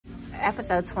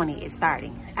episode 20 is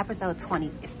starting. Episode 20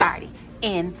 is starting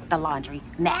in the laundry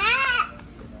now.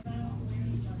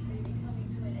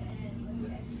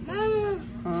 Huh?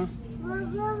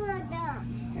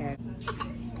 Yeah.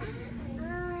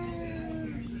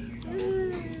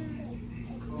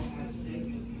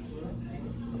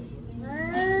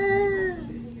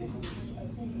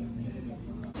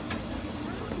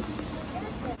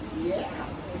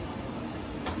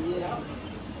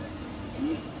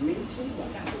 Me too.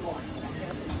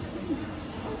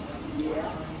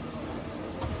 Yeah.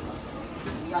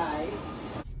 Right.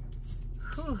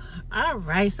 Whew. All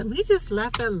right, so we just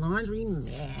left the laundry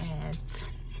mat.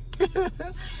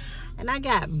 And I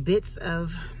got bits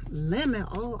of lemon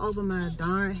all over my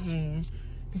darn hand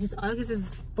because August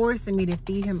is forcing me to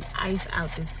feed him ice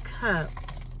out this cup.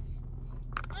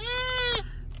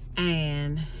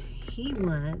 And he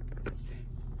wants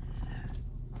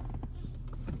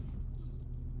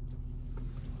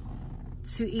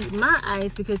to eat my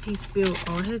ice because he spilled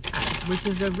all his ice, which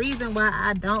is the reason why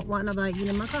I don't want nobody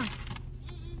eating my car.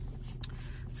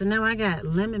 So now I got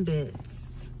lemon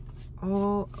bits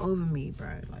all over me, bro.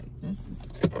 Like, this is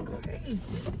crazy.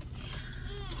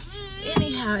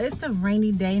 Anyhow, it's a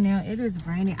rainy day now. It is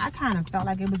raining. I kind of felt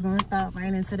like it was going to stop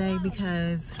raining today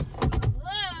because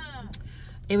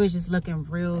it was just looking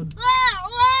real,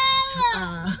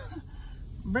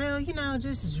 real, you know,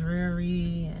 just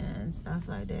dreary and stuff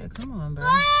like that. Come on, bro.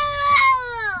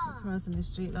 Crossing the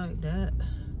street like that.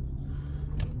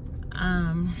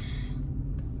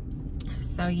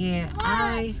 So yeah,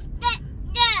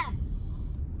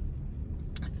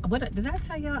 what did I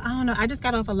tell y'all? I don't know. I just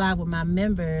got off a live with my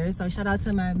members, so shout out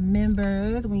to my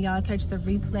members when y'all catch the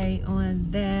replay on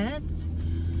that.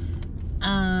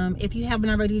 If you haven't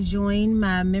already joined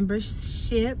my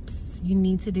memberships, you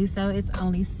need to do so. It's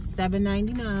only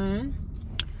 $7.99,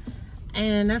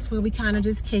 and that's where we kind of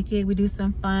just kick it. We do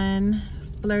some fun,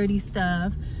 flirty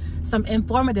stuff, some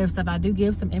informative stuff. I do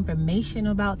give some information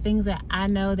about things that I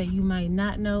know that you might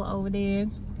not know over there.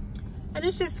 And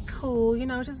it's just cool, you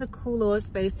know, it's just a cool little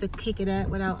space to kick it at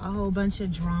without a whole bunch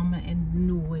of drama and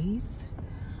noise.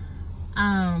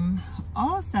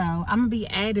 Also, I'm gonna be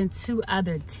adding 2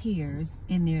 other tiers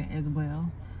in there as well.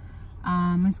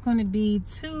 It's gonna be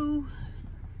 2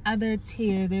 other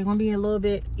tiers. They're gonna be a little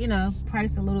bit, you know,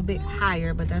 priced a little bit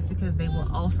higher, but that's because they will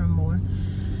offer more.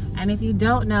 And if you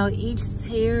don't know, each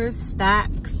tier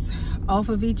stacks off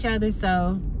of each other.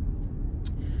 So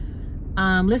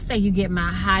let's say you get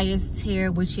my highest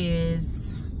tier, which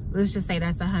is, let's just say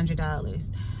that's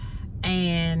 $100,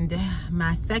 and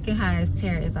my second highest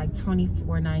tier is like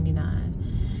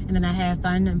 $24.99, and then I have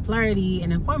fun and flirty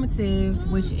and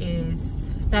informative, which is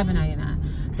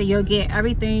 $7.99. So you'll get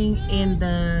everything in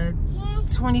the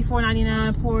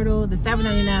 $24.99 portal, the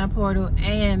 $7.99 portal,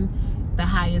 and the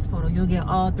highest portal. You'll get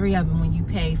all 3 of them when you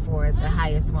pay for the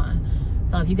highest one.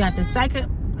 So if you got the second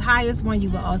highest one, you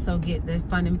will also get the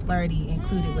fun and flirty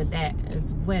included with that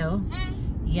as well.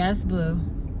 Yes, boo.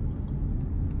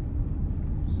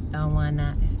 Don't want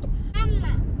that.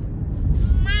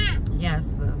 Yes,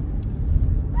 boo.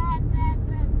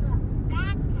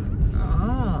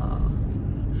 Oh.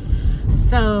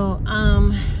 So,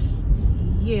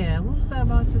 yeah, what was I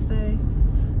about to say?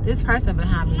 This person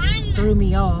behind me just threw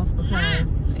me off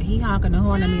because he honking the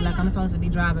horn at me like I'm supposed to be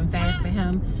driving fast for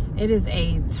him. It is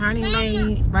a turning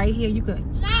lane right here. You could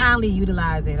kindly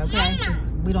utilize it, okay? 'Cause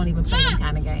we don't even play them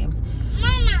kind of games.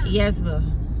 Yes, boo.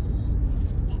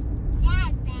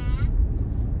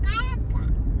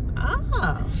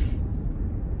 Oh.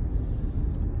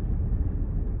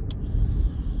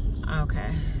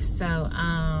 Okay. So,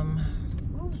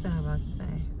 what was I about to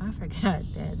say? I forgot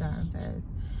that darn fast.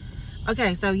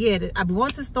 Okay, so yeah, I'm going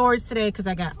to storage today because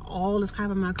I got all this crap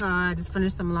in my car. I just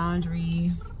finished some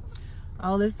laundry.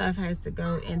 All this stuff has to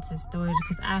go into storage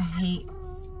because I hate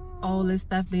all this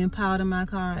stuff being piled in my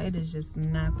car. It is just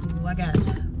not cool. I got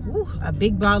a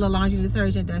big bottle of laundry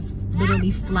detergent that's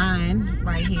literally flying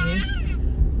right here.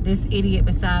 This idiot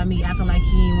beside me acting like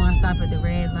he didn't want to stop at the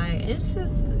red light. It's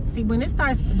just, see, when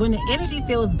the energy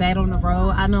feels bad on the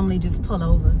road, I normally just pull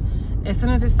over. As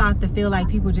soon as it starts to feel like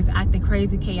people just acting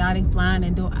crazy, chaotic, flying,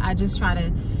 and I just try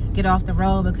to get off the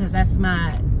road because that's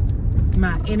my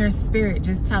inner spirit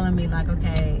just telling me like,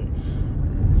 okay,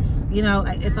 you know,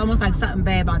 it's almost like something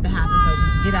bad about to happen, so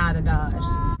just get out of Dodge.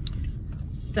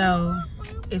 So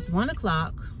it's 1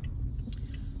 o'clock.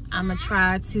 I'm gonna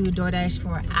try to DoorDash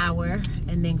for an hour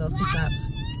and then go pick up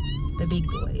the big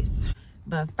boys.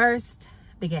 But first,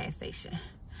 the gas station.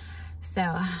 So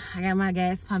I got my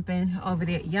gas pumping over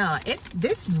there. Y'all,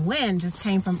 this wind just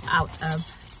came from out of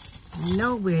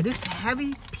nowhere. This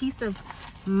heavy piece of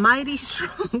mighty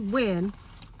strong wind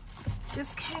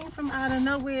just came from out of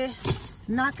nowhere,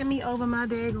 knocking me over my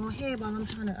daggone head while I'm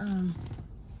trying to,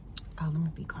 oh, let me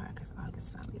be quiet because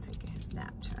August finally taking his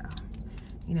nap, child.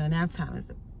 You know, nap time is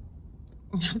the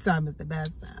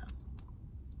best time.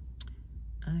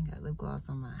 I got lip gloss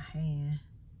on my hand.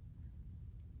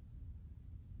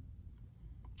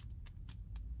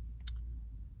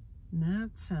 Nap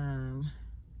time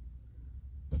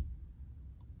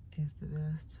is the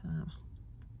best time.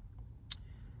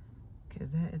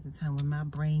 Because that is the time when my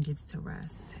brain gets to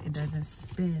rest. It doesn't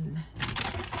spin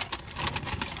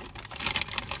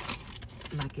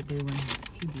like it do when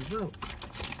he be woke.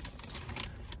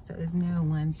 So it's now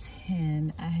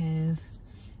 1:10. I have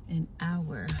an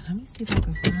hour. Let me see if I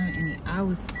can find any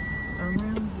hours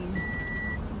around here.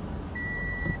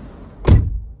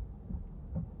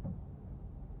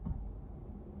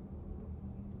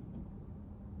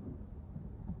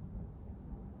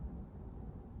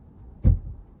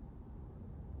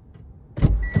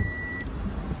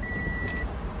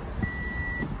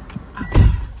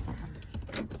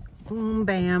 Boom,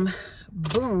 bam,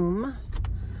 boom.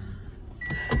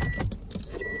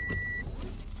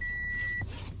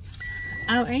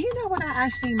 Oh, and you know what I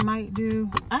actually might do?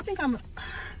 I think I'm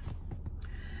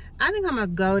gonna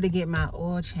go to get my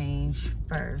oil change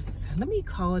first. Let me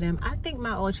call them. I think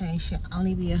my oil change should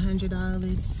only be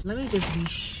 $100. Let me just be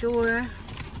sure,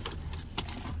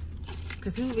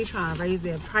 because people be trying to raise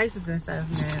their prices and stuff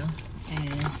now,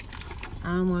 and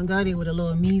I don't want to go there with a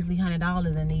little measly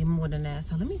 $100 and need more than that.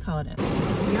 So let me call them.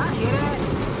 Y'all hear that?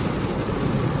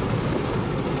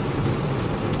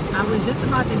 I was just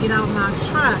about to get out my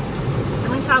truck.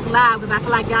 Let me talk loud because I feel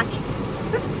like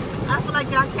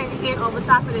y'all can't hear over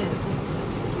top of this.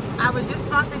 I was just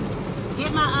about to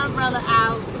get my umbrella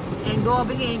out and go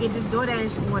over here and get this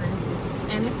DoorDash order,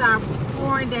 and it started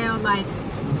pouring down, like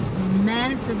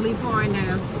massively pouring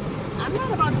down. I'm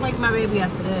not about to wake my baby up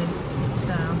for this,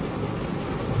 so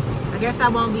I guess I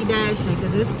won't be dashing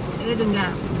because it done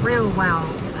got real wild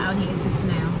out here just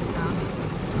now. So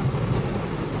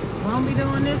won't be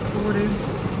doing this order.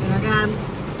 And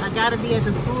I gotta be at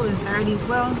the school in 30,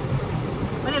 well,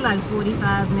 what is like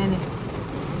 45 minutes.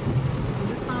 Is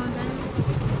this slowing down?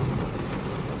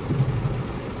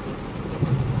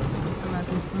 I feel like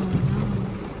it's slowing down.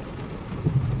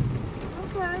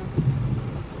 Okay.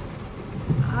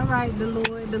 All right, the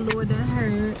Lord done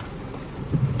heard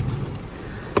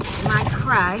my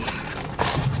cry.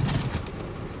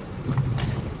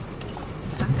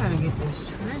 I gotta get this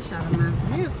trash out of my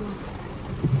vehicle.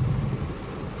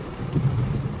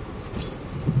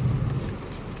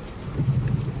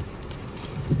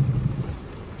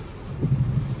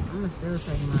 I'm gonna still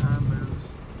take my eyebrow.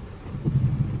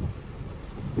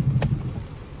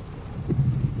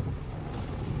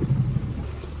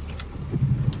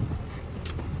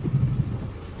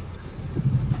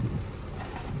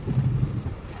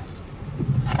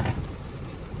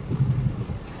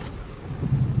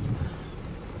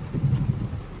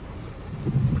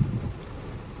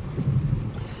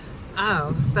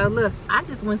 Oh, so look, I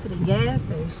just went to the gas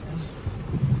station.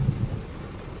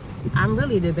 I'm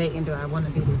really debating, do I want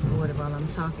to do this order while I'm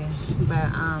talking?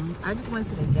 But I just went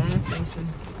to the gas station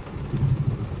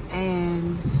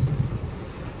and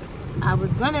I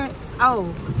was gonna,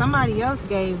 oh, somebody else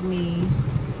gave me,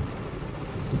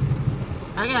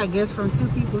 I got gifts from 2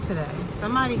 people today.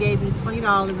 Somebody gave me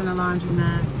 $20 in a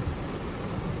laundromat.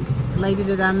 The lady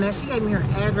that I met, she gave me her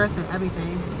address and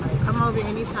everything. Like, come over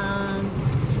anytime.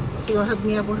 She gonna hook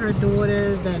me up with her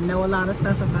daughters that know a lot of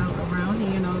stuff about around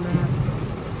here and all that.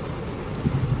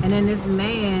 And then this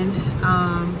man,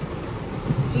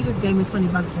 he just gave me 20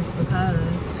 bucks just because.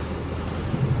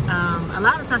 A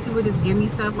lot of times people just give me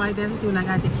stuff like that, especially when I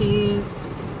got the kids.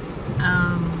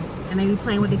 And they be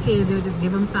playing with the kids, they'll just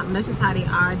give them something. That's just how they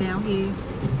are down here.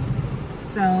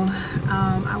 So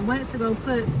I went to go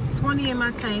put 20 in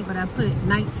my tank, but I put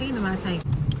 19 in my tank.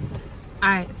 All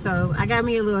right, so I got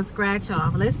me a little scratch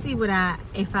off. Let's see what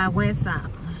if I win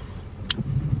something.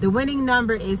 The winning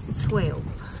number is 12.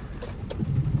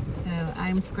 So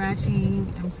I'm scratching.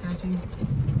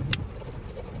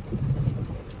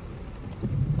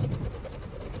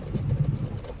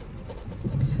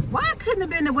 Why couldn't have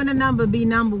been the winning number be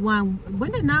number 1?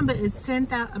 Winning number is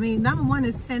 10,000. I mean, number 1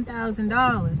 is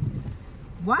 $10,000.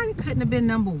 Why couldn't have been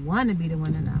number 1 to be the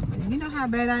winning number? You know how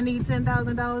bad I need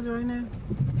 $10,000 right now?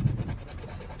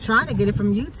 Trying to get it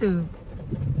from YouTube,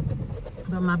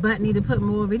 but my butt need to put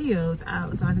more videos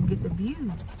out so I can get the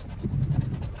views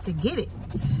to get it.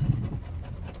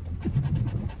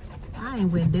 I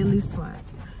ain't with diddly squat.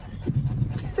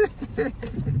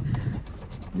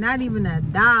 Not even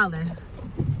 $1.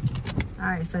 All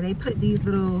right, so they put these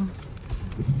little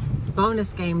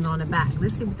bonus games on the back.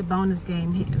 Let's see what the bonus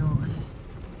game hitting on.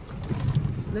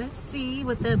 Let's see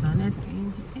what the bonus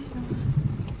game hitting on.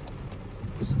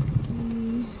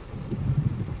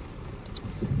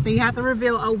 So you have to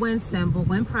reveal a win symbol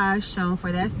when prize shown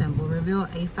for that symbol. Reveal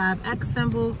a 5x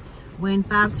symbol when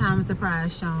 5 times the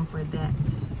prize shown for that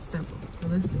symbol. So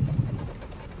let's see.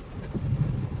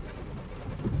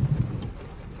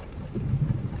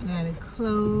 I got a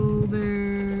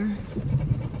clover,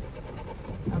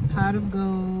 a pot of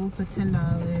gold for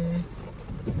 $10,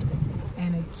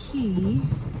 and a key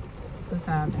for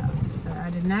 $5. So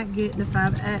I did not get the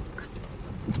 5x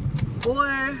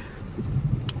or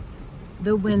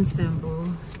the win symbol,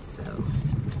 so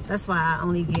that's why I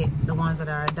only get the ones that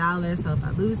are $1. So if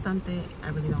I lose something, I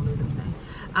really don't lose anything.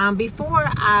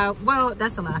 Well,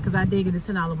 that's a lie, because I did get a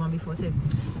 $10 one before too.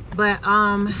 But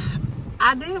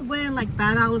I did win like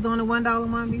 $5 on a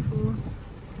 $1 one before,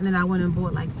 and then I went and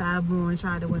bought like 5 more and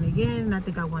tried to win again, and I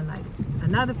think I won like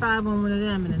another 5 on one of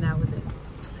them, and then that was it.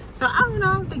 So I don't know,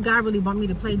 I don't think God really want me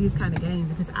to play these kind of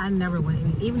games, because I never win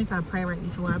anything. Even if I pray right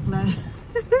before I play,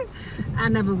 I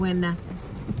never win nothing.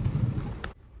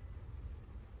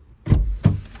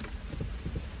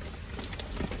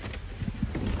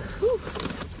 Whew.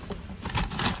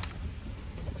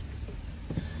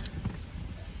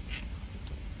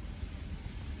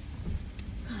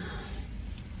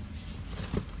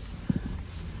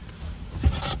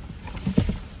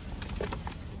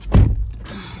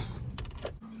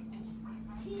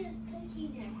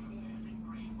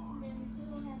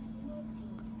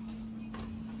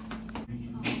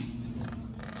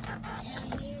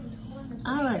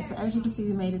 Alright, so as you can see,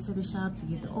 we made it to the shop to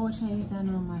get the oil change done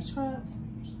on my truck.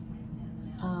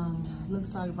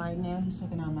 Looks like right now he's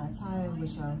checking out my tires,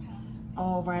 which are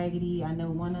all raggedy. I know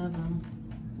one of them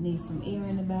needs some air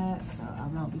in the back, so I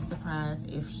won't be surprised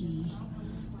if he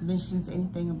mentions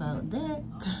anything about that,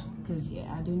 because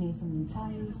yeah, I do need some new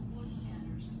tires.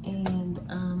 And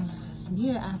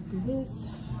yeah, after this,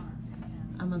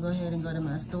 I'm gonna go ahead and go to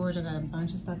my storage. I got a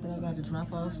bunch of stuff that I got to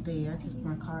drop off there because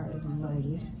my car is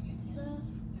loaded.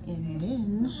 And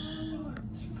then,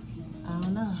 I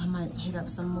don't know, I might hit up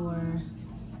some more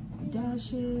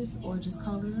dashes or just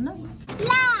call it a night.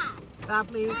 Stop,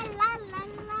 please.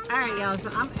 All right, y'all,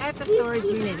 so I'm at the storage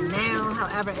unit now.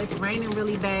 However, it's raining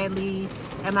really badly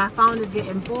and my phone is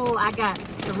getting full. I got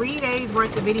 3 days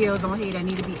worth of videos on here that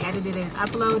need to be edited and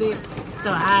uploaded.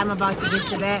 So I'm about to get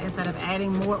to that instead of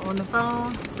adding more on the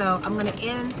phone. So I'm gonna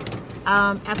end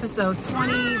episode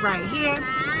 20 right here.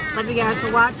 Love you guys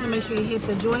for watching. Make sure you hit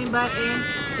the join button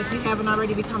if you haven't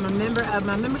already become a member of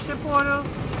my membership portal.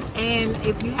 And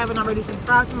if you haven't already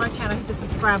subscribed to my channel, hit the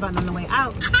subscribe button on the way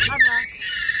out. Bye, guys.